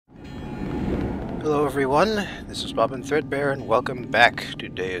Hello everyone, this is Bob and Threadbare and welcome back to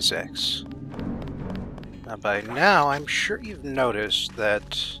Deus Ex. Now by now I'm sure you've noticed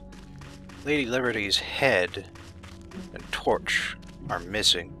that Lady Liberty's head and torch are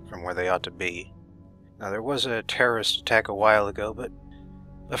missing from where they ought to be. Now there was a terrorist attack a while ago, but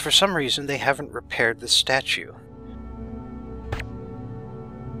for some reason they haven't repaired the statue.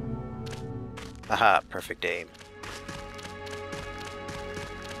 Aha, perfect aim.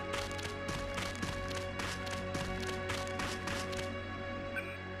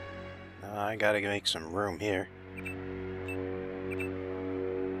 I gotta make some room here.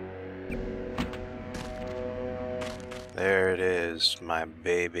 There it is, my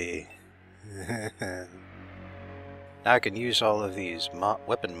baby. Now I can use all of these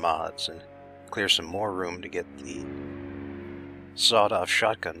weapon mods and clear some more room to get the sawed-off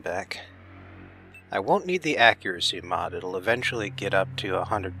shotgun back. I won't need the accuracy mod, it'll eventually get up to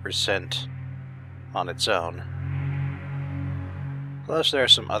 100% on its own. Plus, there are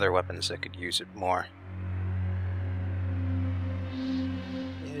some other weapons that could use it more.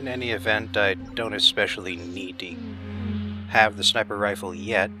 In any event, I don't especially need to have the sniper rifle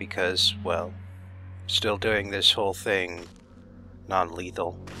yet because, well, still doing this whole thing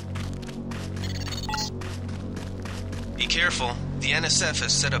non-lethal. Be careful. The NSF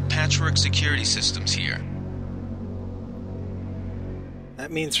has set up patchwork security systems here.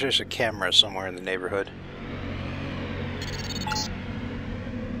 That means there's a camera somewhere in the neighborhood.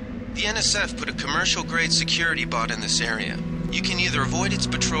 The NSF put a commercial-grade security bot in this area. You can either avoid its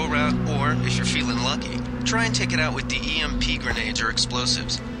patrol route, or, if you're feeling lucky, try and take it out with the EMP grenades or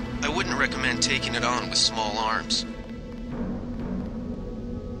explosives. I wouldn't recommend taking it on with small arms.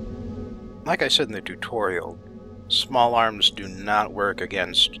 Like I said in the tutorial, small arms do not work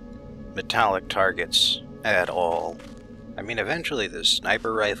against metallic targets at all. I mean, eventually the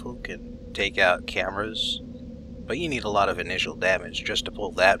sniper rifle can take out cameras, but you need a lot of initial damage just to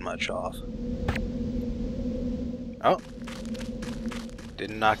pull that much off. Oh.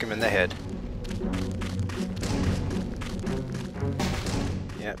 Didn't knock him in the head.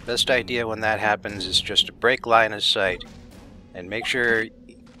 Yeah, best idea when that happens is just to break line of sight and make sure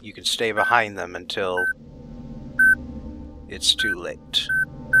you can stay behind them until it's too late.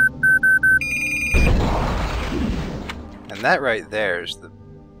 And that right there is the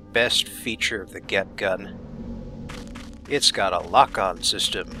best feature of the Get gun. It's got a lock-on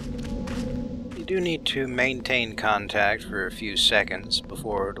system. You do need to maintain contact for a few seconds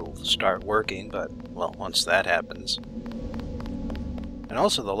before it'll start working, but, well, once that happens. And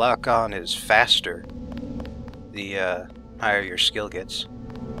also the lock-on is faster the higher your skill gets.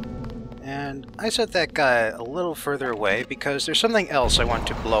 And I set that guy a little further away because there's something else I want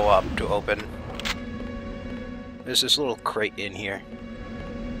to blow up to open. There's this little crate in here.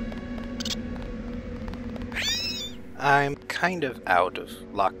 I'm kind of out of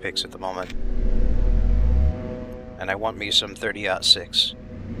lockpicks at the moment. And I want me some 30-06.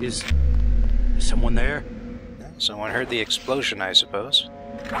 Is someone there? Someone heard the explosion, I suppose.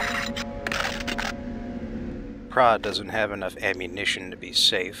 Prod doesn't have enough ammunition to be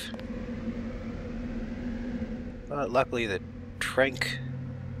safe. But luckily the trank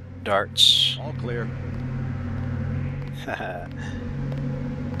darts... All clear. Haha.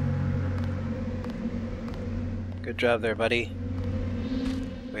 Good job there, buddy.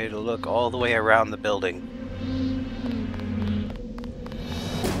 Way to look all the way around the building.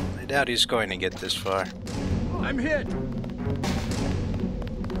 I doubt he's going to get this far. I'm hit!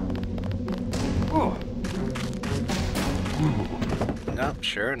 Oh. Nope,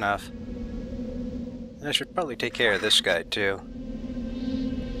 sure enough. I should probably take care of this guy, too.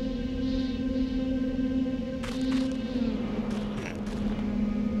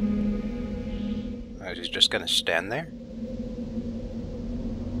 He's just gonna stand there?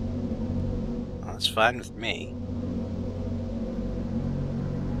 Well, that's fine with me.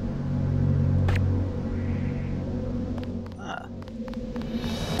 Ah.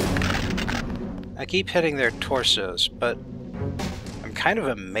 I keep hitting their torsos, but I'm kind of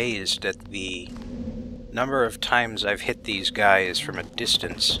amazed at the number of times I've hit these guys from a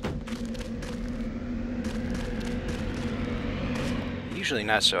distance. Usually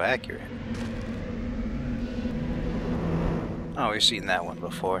not so accurate. Oh, we've seen that one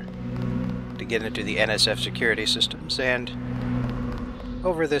before. To get into the NSF security systems, and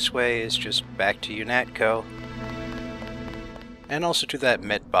over this way is just back to UNATCO. And also to that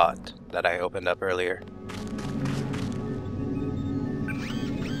medbot that I opened up earlier.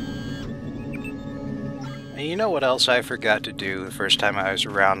 And you know what else I forgot to do the first time I was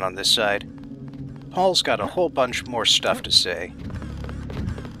around on this side? Paul's got a whole bunch more stuff to say.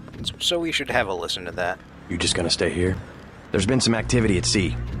 so we should have a listen to that. You just gonna stay here? There's been some activity at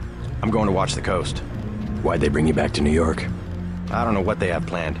sea. I'm going to watch the coast. Why'd they bring you back to New York? I don't know what they have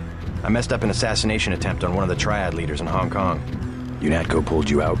planned. I messed up an assassination attempt on one of the Triad leaders in Hong Kong. UNATCO pulled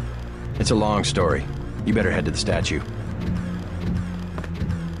you out? It's a long story. You better head to the statue.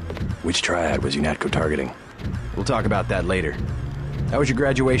 Which Triad was UNATCO targeting? We'll talk about that later. How was your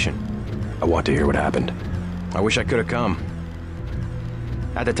graduation? I want to hear what happened. I wish I could have come.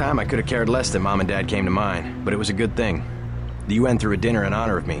 At the time, I could have cared less that Mom and Dad came to mine, but it was a good thing. The UN threw a dinner in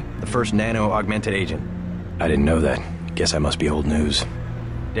honor of me, the first nano-augmented agent. I didn't know that. Guess I must be old news.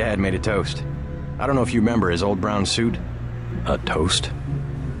 Dad made a toast. I don't know if you remember his old brown suit. A toast?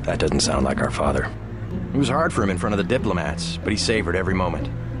 That doesn't sound like our father. It was hard for him in front of the diplomats, but he savored every moment.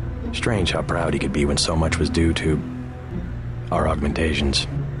 Strange how proud he could be when so much was due to our augmentations.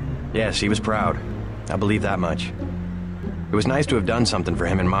 Yes, he was proud. I believe that much. It was nice to have done something for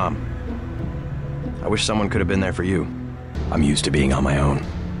him and Mom. I wish someone could have been there for you. I'm used to being on my own.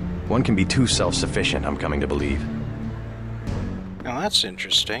 One can be too self-sufficient, I'm coming to believe. Now that's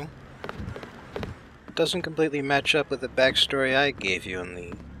interesting. It doesn't completely match up with the backstory I gave you in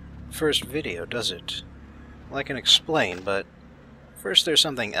the first video, does it? Well, I can explain, but first there's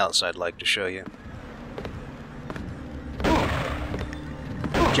something else I'd like to show you.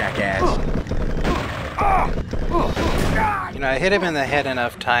 Jackass. You know, I hit him in the head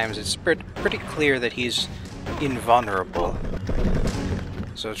enough times, it's pretty clear that he's invulnerable.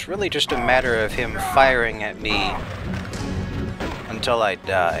 So it's really just a matter of him firing at me until I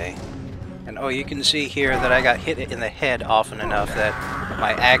die. And oh, you can see here that I got hit in the head often enough that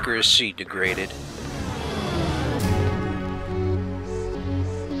my accuracy degraded.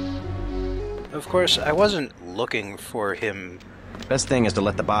 Of course, I wasn't looking for him Best thing is to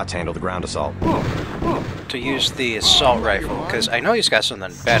let the bots handle the ground assault. to use the assault rifle, because I know he's got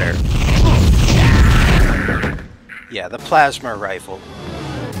something better. Yeah, the plasma rifle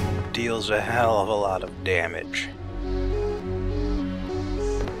deals a hell of a lot of damage.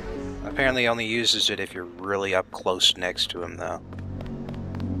 Apparently only uses it if you're really up close next to him, though.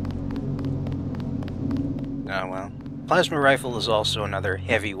 Oh well. Plasma rifle is also another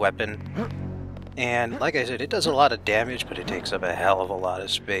heavy weapon. And like I said, it does a lot of damage, but it takes up a hell of a lot of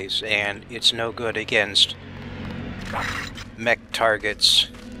space, and it's no good against mech targets.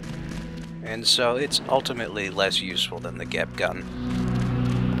 And so it's ultimately less useful than the GEP gun.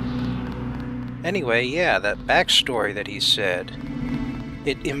 Anyway, yeah, that backstory that he said,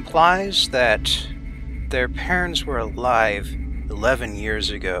 it implies that their parents were alive 11 years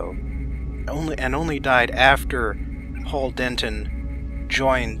ago, and only died after Paul Denton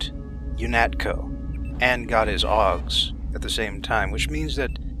joined UNATCO and got his AUGs at the same time, which means that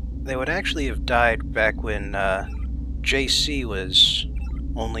they would actually have died back when JC was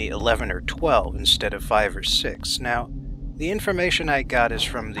only 11 or 12 instead of 5 or 6. Now, the information I got is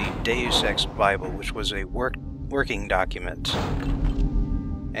from the Deus Ex Bible, which was a working document.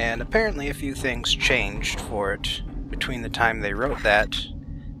 And apparently a few things changed for it between the time they wrote that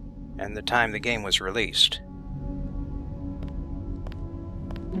and the time the game was released.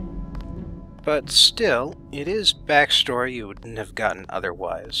 But still, it is backstory you wouldn't have gotten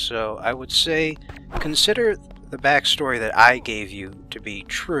otherwise, so I would say consider the backstory that I gave you to be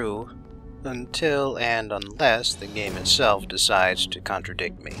true until and unless the game itself decides to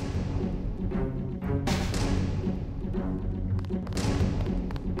contradict me.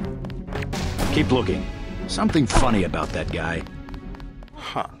 Keep looking. Something funny about that guy.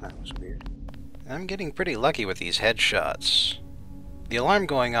 Huh, that was weird. I'm getting pretty lucky with these headshots. The alarm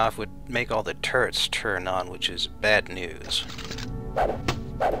going off would make all the turrets turn on, which is bad news.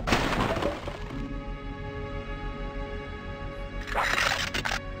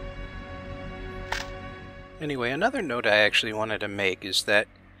 Anyway, another note I actually wanted to make is that,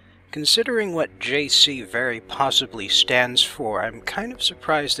 considering what JC very possibly stands for, I'm kind of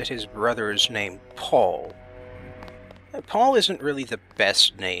surprised that his brother is named Paul. Paul isn't really the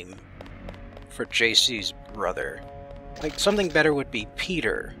best name for JC's brother. Like, something better would be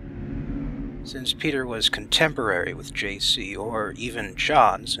Peter, since Peter was contemporary with JC, or even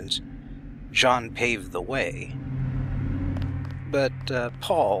John, since John paved the way. But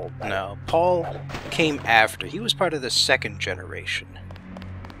Paul, no. Paul came after. He was part of the second generation.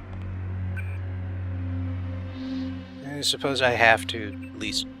 I suppose I have to at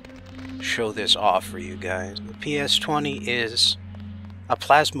least show this off for you guys. The PS20 is a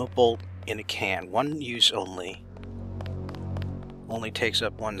plasma bolt in a can, one use only. Only takes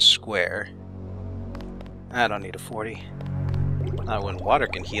up 1 square. I don't need a 40. Not when water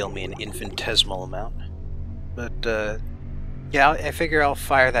can heal me an infinitesimal amount. But Yeah, I figure I'll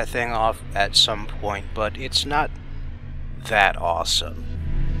fire that thing off at some point, but it's not that awesome.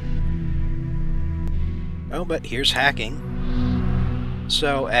 Oh, but here's hacking.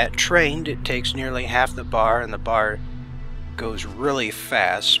 So at trained, it takes nearly half the bar, and the bar goes really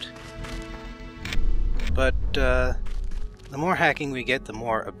fast. But the more hacking we get, the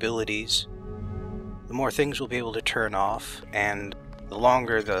more abilities, the more things we'll be able to turn off, and the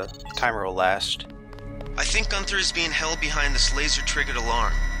longer the timer will last. I think Gunther is being held behind this laser-triggered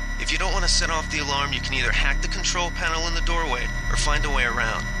alarm. If you don't want to set off the alarm, you can either hack the control panel in the doorway or find a way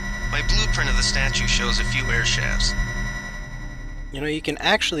around. My blueprint of the statue shows a few air shafts. You know, you can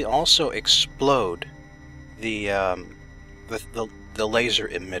actually also explode the laser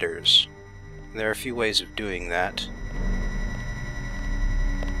emitters. There are a few ways of doing that.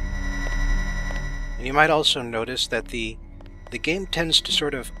 And you might also notice that the game tends to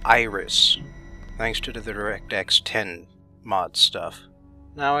sort of iris, thanks to the DirectX 10 mod stuff.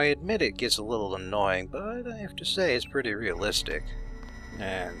 Now, I admit it gets a little annoying, but I have to say it's pretty realistic.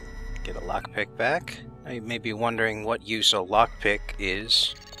 And get a lockpick back. Now, you may be wondering what use a lockpick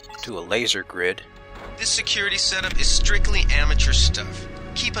is to a laser grid. This security setup is strictly amateur stuff.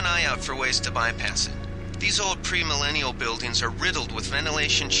 Keep an eye out for ways to bypass it. These old pre-millennial buildings are riddled with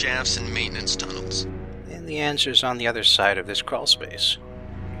ventilation shafts and maintenance tunnels. And the answer's on the other side of this crawl space.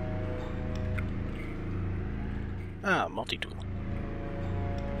 Ah, multi-tool.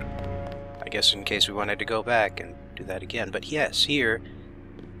 I guess in case we wanted to go back and do that again. But yes, here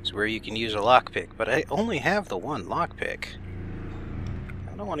is where you can use a lockpick. But I only have the one lockpick.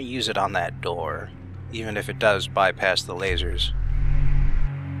 I don't want to use it on that door, even if it does bypass the lasers.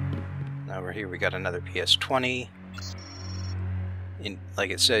 Now over here we got another PS20. Like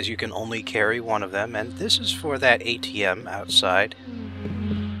it says, you can only carry one of them, and this is for that ATM outside.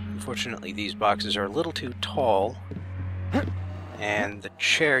 Unfortunately, these boxes are a little too tall, and the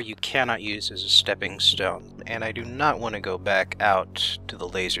chair you cannot use as a stepping stone. And I do not want to go back out to the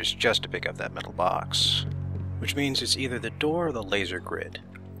lasers just to pick up that metal box. Which means it's either the door or the laser grid.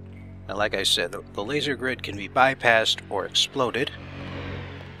 Now, like I said, the laser grid can be bypassed or exploded.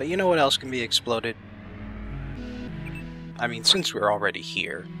 But you know what else can be exploded? I mean, since we're already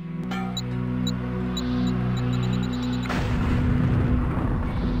here.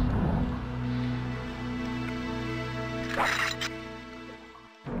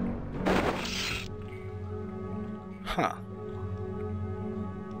 Huh.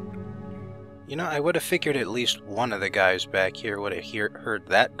 You know, I would have figured at least one of the guys back here would have heard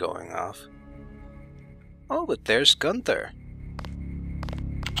that going off. Oh, but there's Gunther.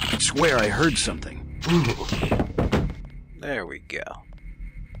 I swear I heard something. There we go.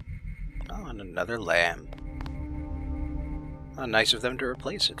 Oh, and another lamb. Oh, nice of them to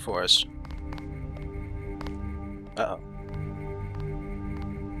replace it for us. Uh-oh.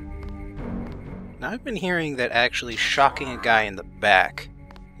 Now, I've been hearing that actually shocking a guy in the back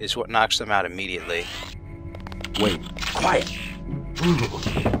is what knocks them out immediately. Wait, quiet!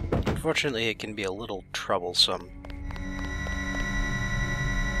 Unfortunately, it can be a little troublesome.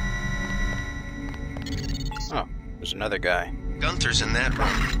 Oh, there's another guy. Gunther's in that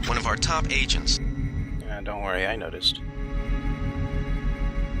room, one of our top agents. Don't worry, I noticed.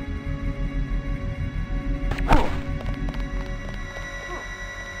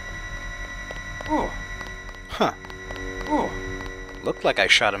 Huh. Looked like I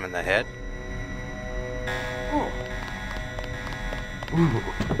shot him in the head.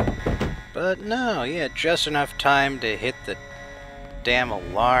 But no, he had just enough time to hit the damn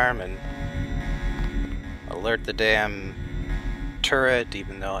alarm and alert the damn turret,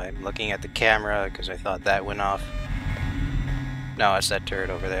 even though I'm looking at the camera because I thought that went off. No, it's that turret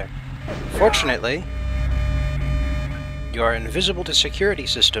over there. Fortunately, you are invisible to security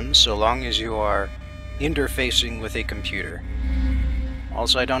systems so long as you are interfacing with a computer.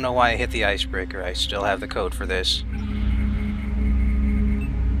 Also, I don't know why I hit the icebreaker. I still have the code for this.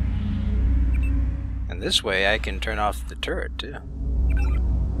 And this way I can turn off the turret, too.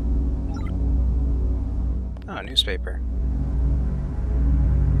 Oh, newspaper.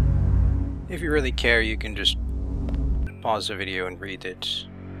 If you really care, you can just pause the video and read it.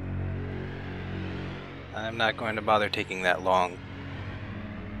 I'm not going to bother taking that long.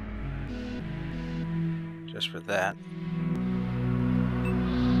 Just for that.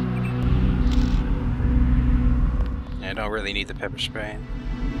 I don't really need the pepper spray.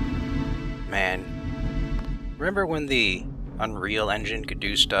 Man. Remember when the Unreal Engine could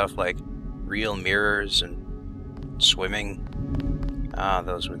do stuff like real mirrors and swimming? Ah,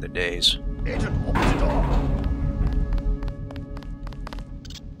 those were the days. Agent, open the door.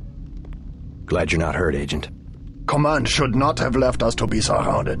 Glad you're not hurt, Agent. Command should not have left us to be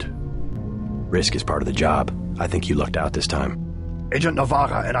surrounded. Risk is part of the job. I think you lucked out this time. Agent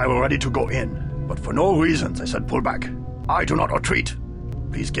Navarra and I were ready to go in, but for no reason they said pull back. I do not retreat.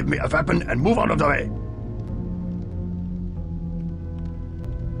 Please give me a weapon and move out of the way.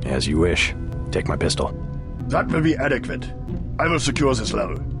 As you wish. Take my pistol. That will be adequate. I will secure this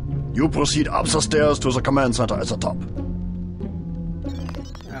level. You proceed up the stairs to the command center at the top.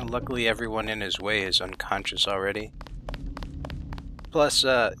 Luckily everyone in his way is unconscious already. Plus,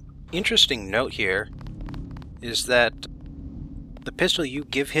 interesting note here is that the pistol you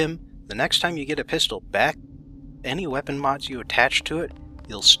give him, the next time you get a pistol back, any weapon mods you attach to it,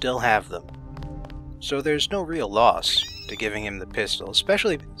 you'll still have them. So there's no real loss to giving him the pistol,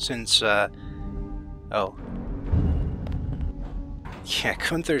 especially since, oh. Yeah,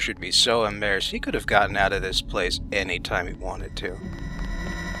 Gunther should be so embarrassed. He could have gotten out of this place anytime he wanted to.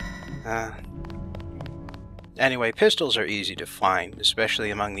 Anyway, pistols are easy to find,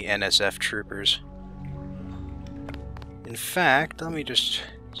 especially among the NSF troopers. In fact, let me just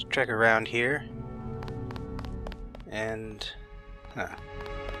check around here. And...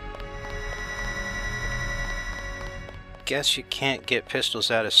 guess you can't get pistols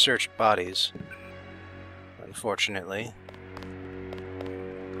out of searched bodies, unfortunately.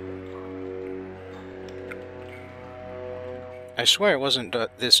 I swear it wasn't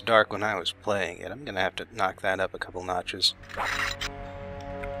this dark when I was playing it. I'm gonna have to knock that up a couple notches.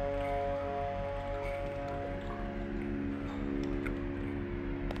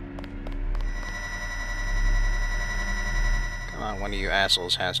 Come on, one of you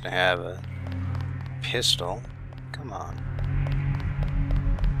assholes has to have a pistol. Come on.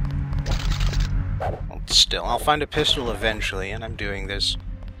 Well, still, I'll find a pistol eventually, and I'm doing this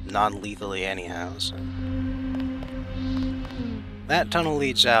non-lethally anyhow, so... That tunnel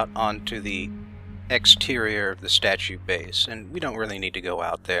leads out onto the exterior of the statue base, and we don't really need to go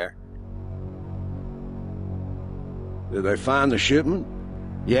out there. Did they find the shipment?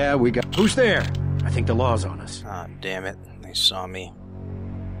 Yeah, we got... Who's there? I think the law's on us. Ah, damn it. They saw me.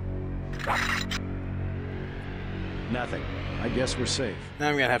 Nothing. I guess we're safe. Now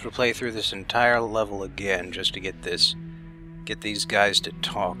I'm gonna have to play through this entire level again just to get this... get these guys to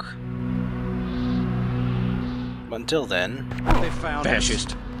talk. Until then... They found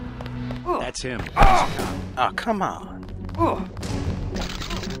fascist. That's him. Oh, come on.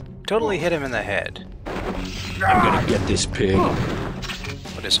 Totally hit him in the head. I'm gonna get this pig.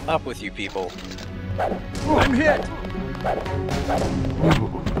 What is up with you people? I'm hit!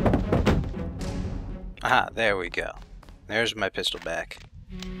 Aha, there we go. There's my pistol back.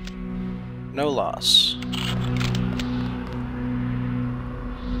 No loss.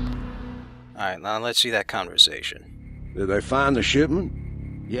 Alright, now let's see that conversation. Did they find the shipment?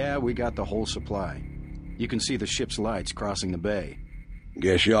 Yeah, we got the whole supply. You can see the ship's lights crossing the bay.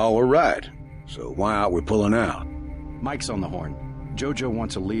 Guess y'all were right. So why aren't we pulling out? Mike's on the horn. Jojo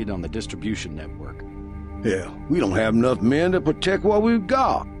wants a lead on the distribution network. Hell, we don't have enough men to protect what we've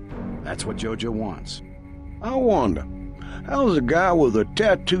got. That's what Jojo wants. I wonder, how does a guy with a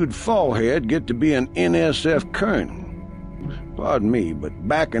tattooed forehead get to be an NSF colonel? Pardon me, but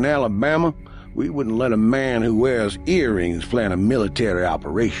back in Alabama, we wouldn't let a man who wears earrings plan a military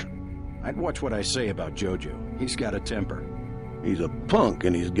operation. I'd watch what I say about Jojo. He's got a temper. He's a punk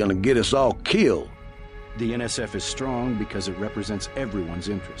and he's gonna get us all killed. The NSF is strong because it represents everyone's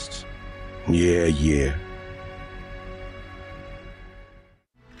interests. Yeah.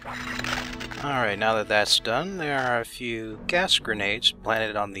 Alright, now that that's done, there are a few gas grenades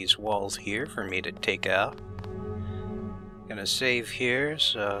planted on these walls here for me to take out. Gonna save here,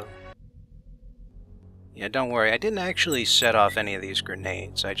 so... yeah, don't worry, I didn't actually set off any of these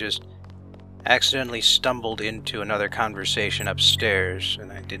grenades. I just accidentally stumbled into another conversation upstairs,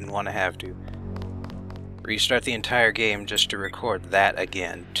 and I didn't want to have to restart the entire game just to record that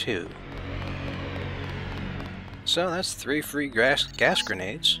again, too. So that's 3 free gas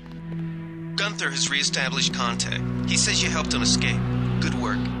grenades. Gunther has re-established contact. He says you helped him escape. Good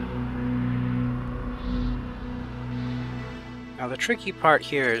work. Now the tricky part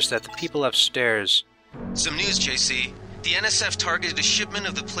here is that the people upstairs... Some news, JC. The NSF targeted a shipment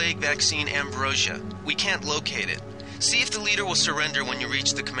of the plague vaccine Ambrosia. We can't locate it. See if the leader will surrender when you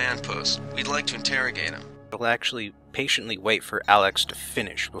reach the command post. We'd like to interrogate him. I'll actually patiently wait for Alex to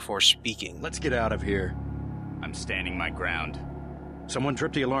finish before speaking. Let's get out of here. I'm standing my ground. Someone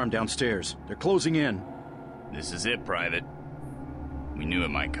tripped the alarm downstairs. They're closing in. This is it, Private. We knew it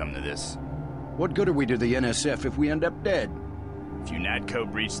might come to this. What good are we to the NSF if we end up dead? If you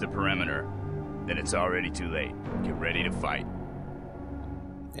NATCO breach the perimeter, then it's already too late. Get ready to fight.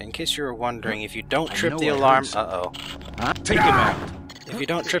 In case you were wondering, if you don't trip the alarm... Uh-oh. Take him out. If you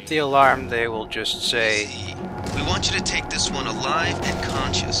don't trip the alarm, they will just say... See, we want you to take this one alive and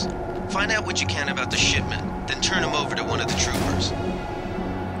conscious. Find out what you can about the shipment, then turn him over to one of the troopers.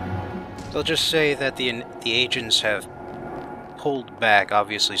 They'll just say that the agents have pulled back.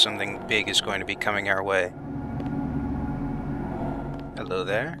 Obviously something big is going to be coming our way. Hello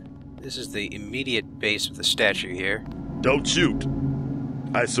there. This is the immediate base of the statue here. Don't shoot.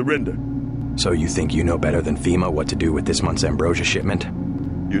 I surrender. So you think you know better than FEMA what to do with this month's ambrosia shipment?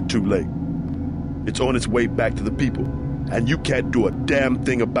 You're too late. It's on its way back to the people, and you can't do a damn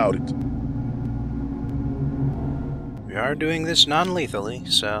thing about it. We are doing this non-lethally,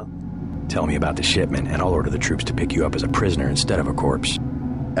 so... Tell me about the shipment, and I'll order the troops to pick you up as a prisoner instead of a corpse.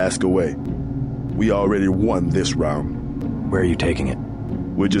 Ask away. We already won this round. Where are you taking it?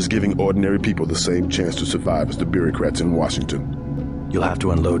 We're just giving ordinary people the same chance to survive as the bureaucrats in Washington. You'll have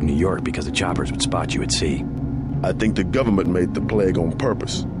to unload in New York because the choppers would spot you at sea. I think the government made the plague on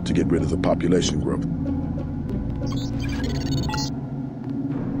purpose to get rid of the population growth.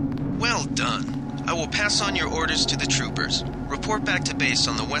 Well done. I will pass on your orders to the troopers. Report back to base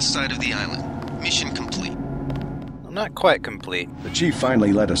on the west side of the island. Mission complete. Well, not quite complete. The chief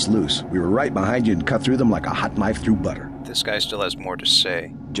finally let us loose. We were right behind you and cut through them like a hot knife through butter. This guy still has more to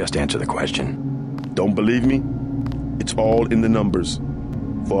say. Just answer the question. Don't believe me? It's all in the numbers.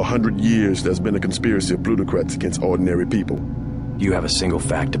 For 100 years, there's been a conspiracy of plutocrats against ordinary people. Do you have a single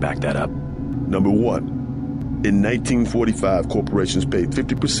fact to back that up? Number one, in 1945, corporations paid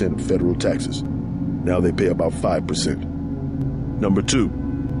 50% of federal taxes. Now they pay about 5%. Number two,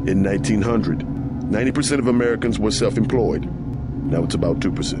 in 1900, 90% of Americans were self-employed. Now it's about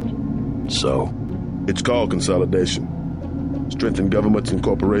 2%. So? It's called consolidation. Strengthen governments and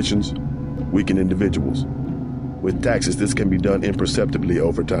corporations, weaken individuals. With taxes, this can be done imperceptibly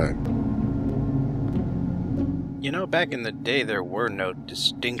over time. You know, back in the day, there were no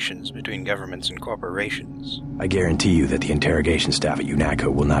distinctions between governments and corporations. I guarantee you that the interrogation staff at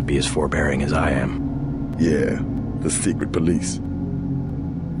UNACO will not be as forbearing as I am. Yeah, the secret police.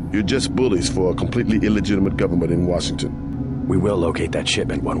 You're just bullies for a completely illegitimate government in Washington. We will locate that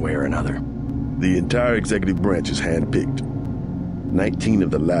shipment one way or another. The entire executive branch is handpicked. 19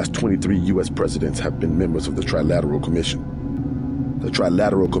 of the last 23 U.S. presidents have been members of the Trilateral Commission. The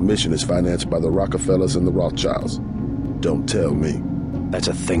Trilateral Commission is financed by the Rockefellers and the Rothschilds. Don't tell me. That's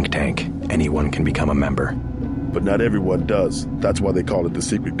a think tank. Anyone can become a member. But not everyone does. That's why they call it the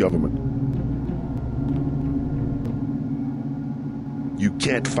secret government. You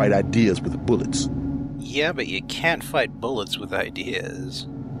can't fight ideas with bullets. Yeah, but you can't fight bullets with ideas.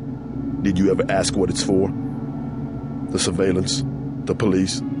 Did you ever ask what it's for? The surveillance, the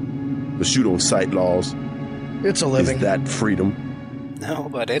police, the shoot-on-sight laws. It's a living. Is that freedom? No,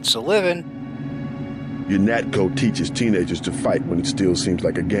 but it's a living. Your NatCo teaches teenagers to fight when it still seems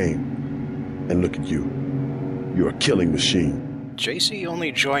like a game. And look at you. You're a killing machine. JC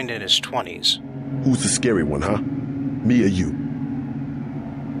only joined in his 20s. Who's the scary one, huh? Me or you?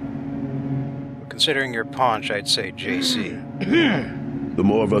 Considering your paunch, I'd say JC. The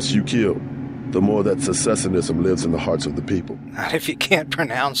more of us you kill, the more that secessionism lives in the hearts of the people. Not if you can't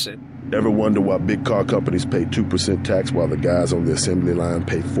pronounce it. Ever wonder why big car companies pay 2% tax while the guys on the assembly line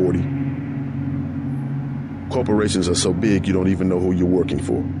pay 40%? Corporations are so big you don't even know who you're working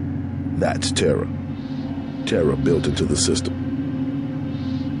for. That's terror. Terror built into the system.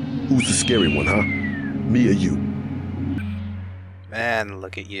 Who's the scary one, huh? Me or you? Man,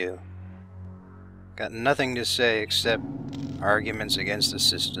 look at you. Got nothing to say except arguments against the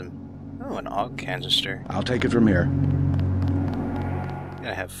system. Oh, an AUG canister. I'll take it from here.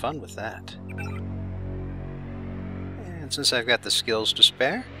 Gonna have fun with that. And since I've got the skills to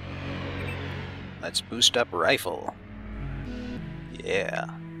spare, let's boost up rifle. Yeah.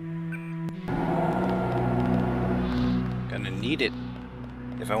 Gonna need it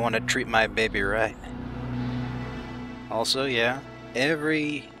if I want to treat my baby right. Also, yeah,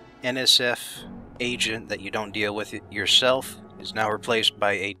 every NSF agent that you don't deal with it yourself is now replaced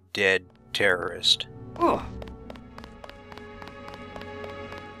by a dead terrorist. Oh.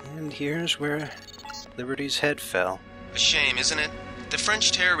 And here's where Liberty's head fell. A shame, isn't it? The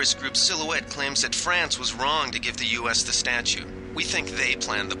French terrorist group Silhouette claims that France was wrong to give the U.S. the statue. We think they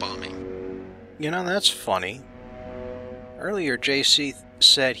planned the bombing. You know, that's funny. Earlier, JC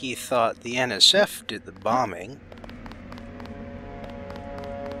said he thought the NSF did the bombing.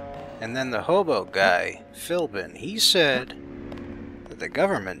 And then the hobo guy, Philbin, he said that the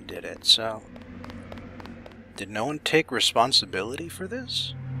government did it, so... Did no one take responsibility for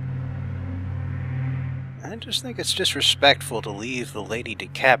this? I just think it's disrespectful to leave the lady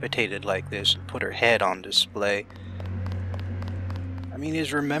decapitated like this and put her head on display. I mean,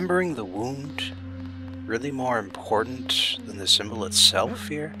 is remembering the wound really more important than the symbol itself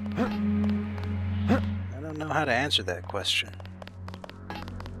here? I don't know how to answer that question.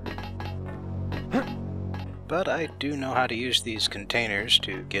 But I do know how to use these containers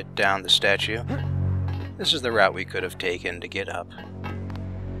to get down the statue. This is the route we could have taken to get up.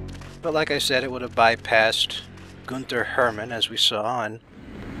 But like I said, it would have bypassed Gunther Hermann, as we saw, and...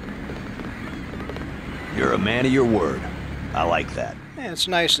 You're a man of your word. I like that. Yeah, it's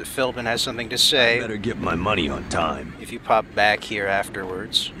nice that Philbin has something to say. I better get my money on time. If you pop back here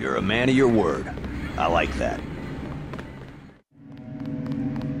afterwards. You're a man of your word. I like that.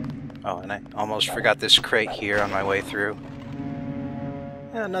 Oh, and I almost forgot this crate here on my way through.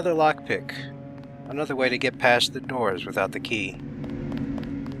 Yeah, another lockpick. Another way to get past the doors without the key.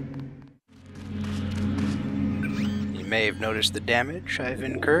 You may have noticed the damage I've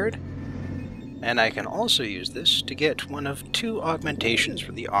incurred. And I can also use this to get one of 2 augmentations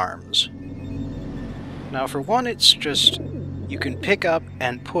for the arms. Now for one, it's just you can pick up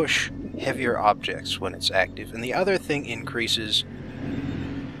and push heavier objects when it's active, and the other thing increases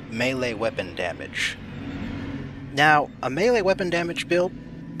melee weapon damage. Now, a melee weapon damage build,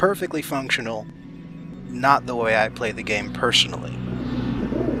 perfectly functional, not the way I play the game personally.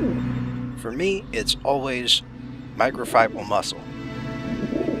 For me, it's always microfibril muscle.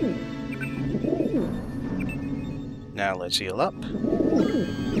 Now let's heal up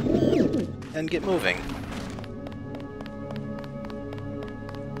and get moving.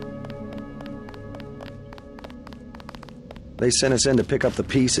 They sent us in to pick up the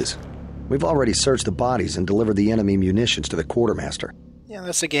pieces. We've already searched the bodies and delivered the enemy munitions to the quartermaster. Yeah,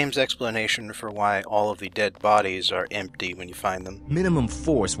 that's the game's explanation for why all of the dead bodies are empty when you find them. Minimum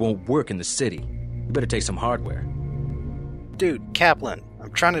force won't work in the city. You better take some hardware. Dude, Kaplan,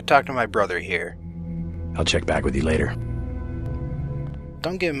 I'm trying to talk to my brother here. I'll check back with you later.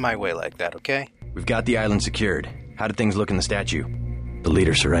 Don't get in my way like that, okay? We've got the island secured. How did things look in the statue? The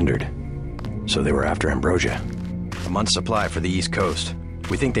leader surrendered. So they were after Ambrosia. A month's supply for the East Coast.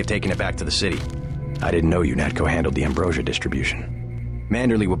 We think they've taken it back to the city. I didn't know UNATCO handled the Ambrosia distribution.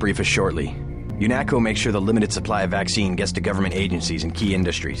 Manderley will brief us shortly. UNATCO makes sure the limited supply of vaccine gets to government agencies and key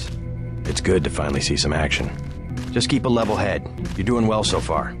industries. It's good to finally see some action. Just keep a level head. You're doing well so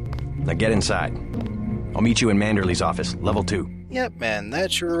far. Now get inside. I'll meet you in Manderley's office, level 2. Yep, man,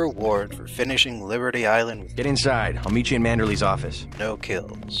 that's your reward for finishing Liberty Island. Get inside. I'll meet you in Manderley's office. No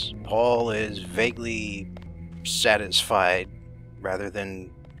kills. Paul is vaguely satisfied rather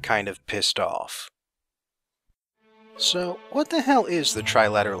than kind of pissed off. So, what the hell is the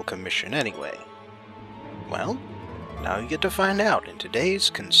Trilateral Commission anyway? Well, now you get to find out in today's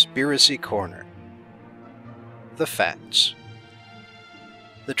Conspiracy Corner. The facts.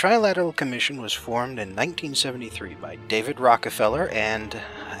 The Trilateral Commission was formed in 1973 by David Rockefeller and,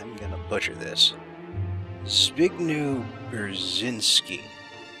 I'm gonna butcher this, Zbigniew Brzezinski,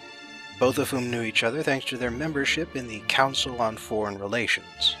 both of whom knew each other thanks to their membership in the Council on Foreign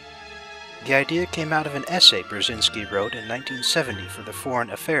Relations. The idea came out of an essay Brzezinski wrote in 1970 for the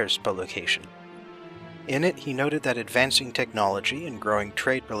Foreign Affairs publication. In it, he noted that advancing technology and growing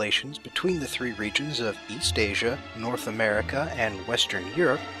trade relations between the 3 regions of East Asia, North America, and Western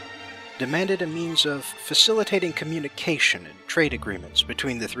Europe demanded a means of facilitating communication and trade agreements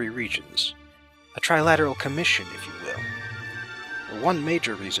between the 3 regions. A trilateral commission, if you will. One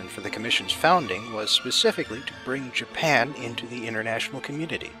major reason for the commission's founding was specifically to bring Japan into the international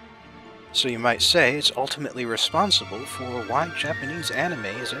community. So you might say it's ultimately responsible for why Japanese anime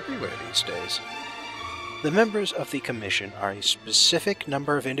is everywhere these days. The members of the Commission are a specific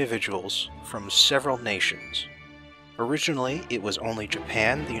number of individuals from several nations. Originally, it was only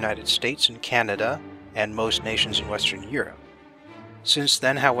Japan, the United States, and Canada, and most nations in Western Europe. Since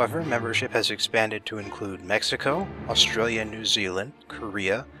then, however, membership has expanded to include Mexico, Australia, New Zealand,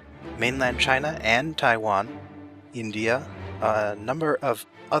 Korea, mainland China and Taiwan, India, a number of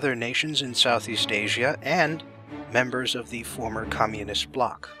other nations in Southeast Asia, and members of the former communist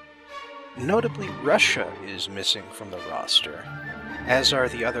bloc. Notably, Russia is missing from the roster, as are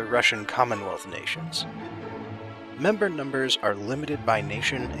the other Russian Commonwealth nations. Member numbers are limited by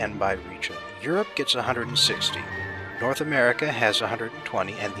nation and by region. Europe gets 160, North America has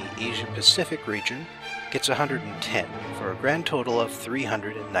 120, and the Asia-Pacific region gets 110, for a grand total of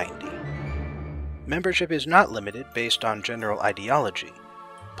 390. Membership is not limited based on general ideology.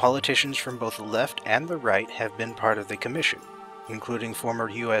 Politicians from both the left and the right have been part of the Commission, including former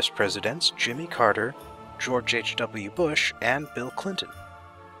U.S. Presidents Jimmy Carter, George H.W. Bush, and Bill Clinton.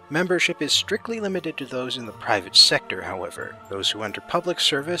 Membership is strictly limited to those in the private sector, however. Those who enter public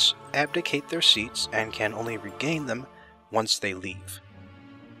service abdicate their seats and can only regain them once they leave.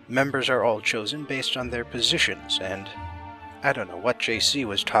 Members are all chosen based on their positions, and I don't know what JC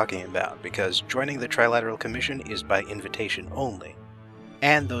was talking about, because joining the Trilateral Commission is by invitation only.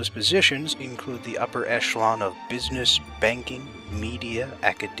 And those positions include the upper echelon of business, banking, media,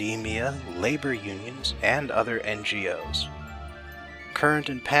 academia, labor unions, and other NGOs. Current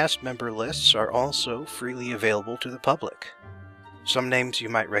and past member lists are also freely available to the public. Some names you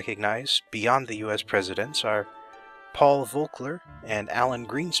might recognize beyond the US presidents are Paul Volcker and Alan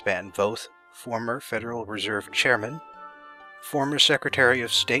Greenspan, both former Federal Reserve Chairman, former Secretary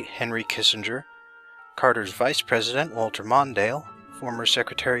of State Henry Kissinger, Carter's Vice President Walter Mondale, former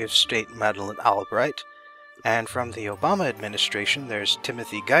Secretary of State Madeleine Albright, and from the Obama administration there's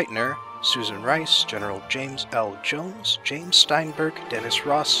Timothy Geithner, Susan Rice, General James L. Jones, James Steinberg, Dennis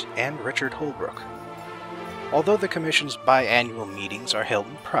Ross, and Richard Holbrooke. Although the Commission's biannual meetings are held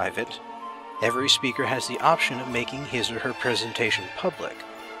in private, every speaker has the option of making his or her presentation public,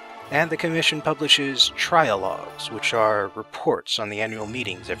 and the Commission publishes trialogues, which are reports on the annual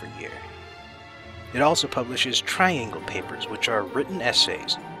meetings every year. It also publishes triangle papers, which are written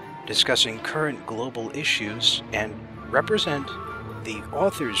essays discussing current global issues and represent the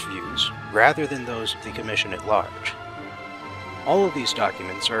author's views rather than those of the Commission at large. All of these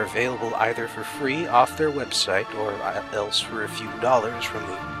documents are available either for free off their website or else for a few dollars from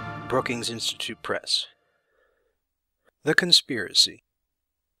the Brookings Institute Press. The Conspiracy.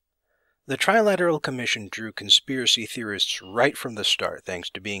 The Trilateral Commission drew conspiracy theorists right from the start thanks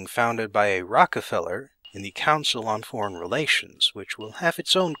to being founded by a Rockefeller in the Council on Foreign Relations, which will have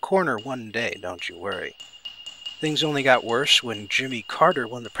its own corner one day, don't you worry. Things only got worse when Jimmy Carter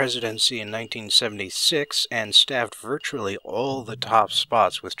won the presidency in 1976 and staffed virtually all the top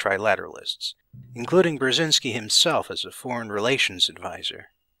spots with trilateralists, including Brzezinski himself as a foreign relations advisor.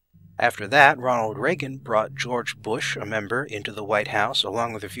 After that, Ronald Reagan brought George Bush, a member, into the White House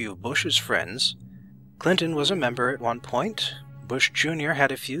along with a few of Bush's friends. Clinton was a member at one point. Bush Jr.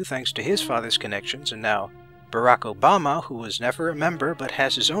 had a few thanks to his father's connections, and now Barack Obama, who was never a member but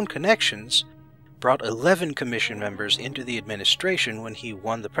has his own connections, brought 11 commission members into the administration when he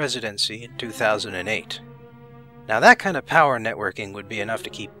won the presidency in 2008. Now that kind of power networking would be enough to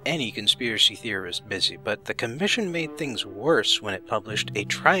keep any conspiracy theorist busy, but the Commission made things worse when it published a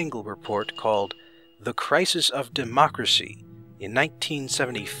triangle report called The Crisis of Democracy in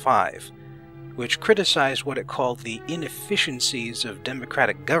 1975, which criticized what it called the inefficiencies of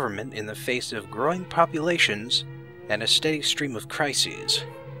democratic government in the face of growing populations and a steady stream of crises.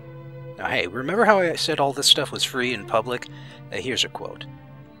 Now hey, remember how I said all this stuff was free and public? Here's a quote.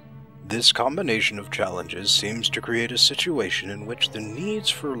 This combination of challenges seems to create a situation in which the needs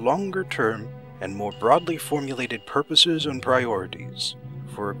for longer-term and more broadly formulated purposes and priorities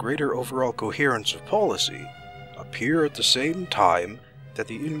for a greater overall coherence of policy appear at the same time that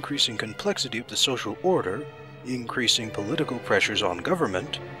the increasing complexity of the social order, increasing political pressures on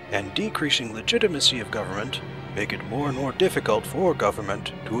government, and decreasing legitimacy of government make it more and more difficult for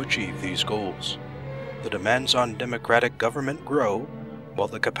government to achieve these goals. The demands on democratic government grow, while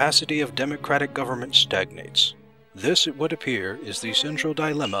the capacity of democratic government stagnates. This, it would appear, is the central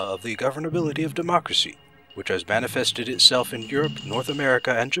dilemma of the governability of democracy, which has manifested itself in Europe, North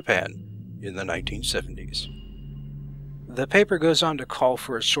America, and Japan in the 1970s. The paper goes on to call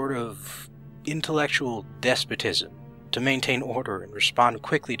for a sort of intellectual despotism to maintain order and respond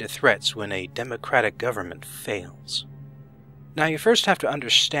quickly to threats when a democratic government fails. Now you first have to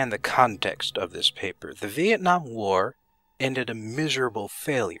understand the context of this paper. The Vietnam War ended a miserable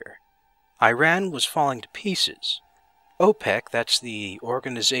failure. Iran was falling to pieces. OPEC, that's the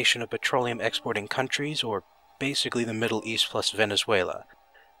Organization of Petroleum Exporting Countries, or basically the Middle East plus Venezuela.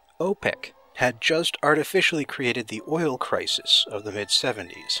 OPEC had just artificially created the oil crisis of the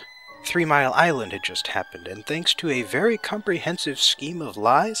mid-70s. 3 Mile Island had just happened, and thanks to a very comprehensive scheme of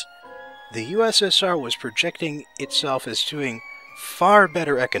lies, the USSR was projecting itself as doing far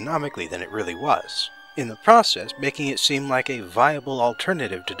better economically than it really was, in the process making it seem like a viable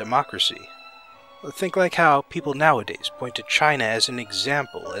alternative to democracy. Think like how people nowadays point to China as an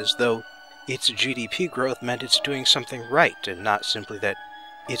example, as though its GDP growth meant it's doing something right, and not simply that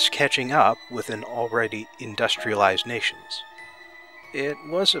it's catching up with an already industrialized nations. It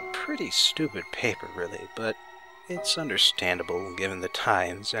was a pretty stupid paper, really, but it's understandable given the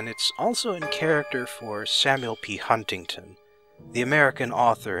times, and it's also in character for Samuel P. Huntington, the American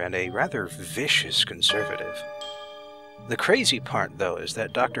author and a rather vicious conservative. The crazy part, though, is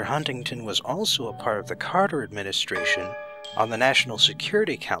that Dr. Huntington was also a part of the Carter administration on the National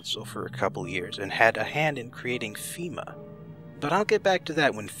Security Council for a couple years and had a hand in creating FEMA. But I'll get back to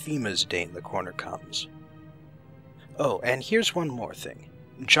that when FEMA's day in the corner comes. Oh, and here's one more thing.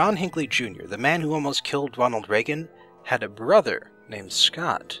 John Hinckley Jr., the man who almost killed Ronald Reagan, had a brother named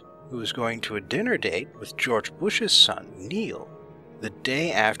Scott, who was going to a dinner date with George Bush's son, Neil, the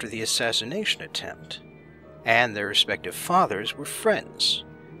day after the assassination attempt. And their respective fathers were friends.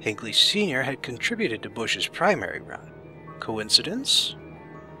 Hinckley Sr. had contributed to Bush's primary run. Coincidence?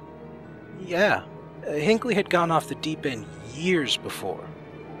 Yeah, Hinckley had gone off the deep end years before,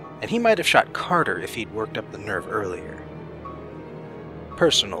 and he might have shot Carter if he'd worked up the nerve earlier.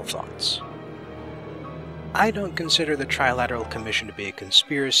 Personal thoughts. I don't consider the Trilateral Commission to be a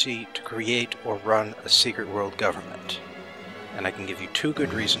conspiracy to create or run a secret world government, and I can give you 2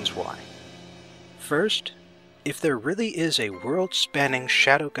 good reasons why. First, if there really is a world-spanning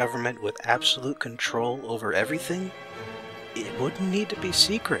shadow government with absolute control over everything, it wouldn't need to be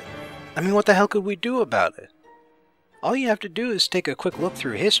secret. I mean, what the hell could we do about it? All you have to do is take a quick look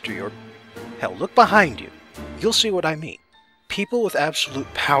through history, or hell, look behind you. You'll see what I mean. People with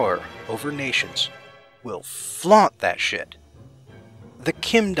absolute power over nations will flaunt that shit. The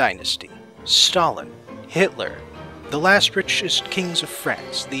Kim dynasty, Stalin, Hitler, the last richest kings of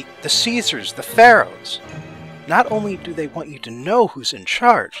France, the Caesars, the pharaohs. Not only do they want you to know who's in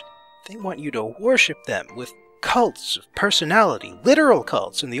charge, they want you to worship them with cults of personality, literal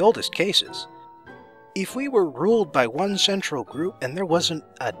cults in the oldest cases. If we were ruled by one central group and there wasn't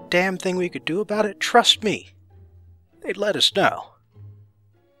a damn thing we could do about it, trust me, they'd let us know.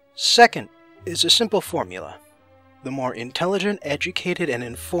 Second is a simple formula. The more intelligent, educated, and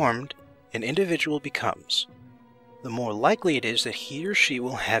informed an individual becomes, the more likely it is that he or she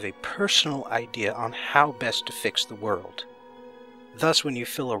will have a personal idea on how best to fix the world. Thus, when you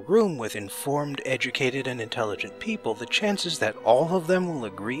fill a room with informed, educated, and intelligent people, the chances that all of them will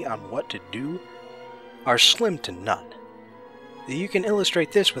agree on what to do are slim to none. You can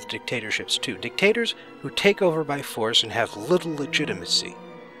illustrate this with dictatorships too. Dictators who take over by force and have little legitimacy,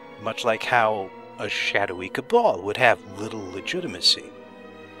 much like how a shadowy cabal would have little legitimacy.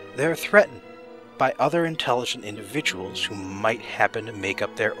 They're threatened by other intelligent individuals who might happen to make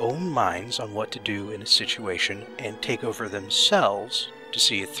up their own minds on what to do in a situation and take over themselves to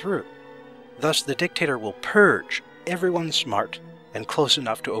see it through. Thus, the dictator will purge everyone smart and close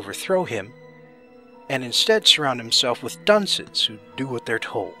enough to overthrow him, and instead surround himself with dunces who do what they're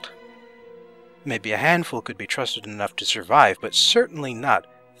told. Maybe a handful could be trusted enough to survive, but certainly not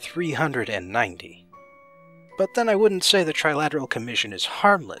 390. But then I wouldn't say the Trilateral Commission is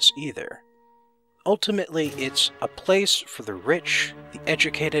harmless either. Ultimately, it's a place for the rich, the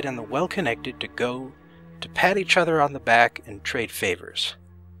educated, and the well-connected to go to pat each other on the back and trade favors.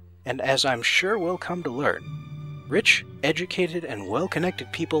 And as I'm sure we'll come to learn, rich, educated, and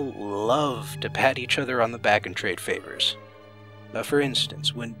well-connected people love to pat each other on the back and trade favors. For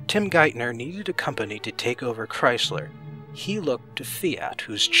instance, when Tim Geithner needed a company to take over Chrysler, he looked to Fiat,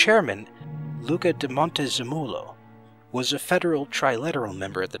 whose chairman, Luca de Montezemolo, was a federal trilateral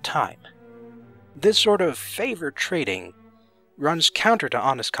member at the time. This sort of favor trading runs counter to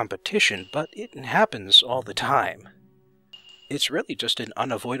honest competition, but it happens all the time. It's really just an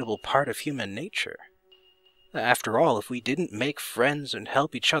unavoidable part of human nature. After all, if we didn't make friends and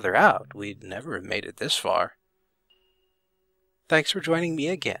help each other out, we'd never have made it this far. Thanks for joining me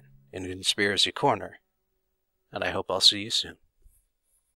again in Conspiracy Corner, and I hope I'll see you soon.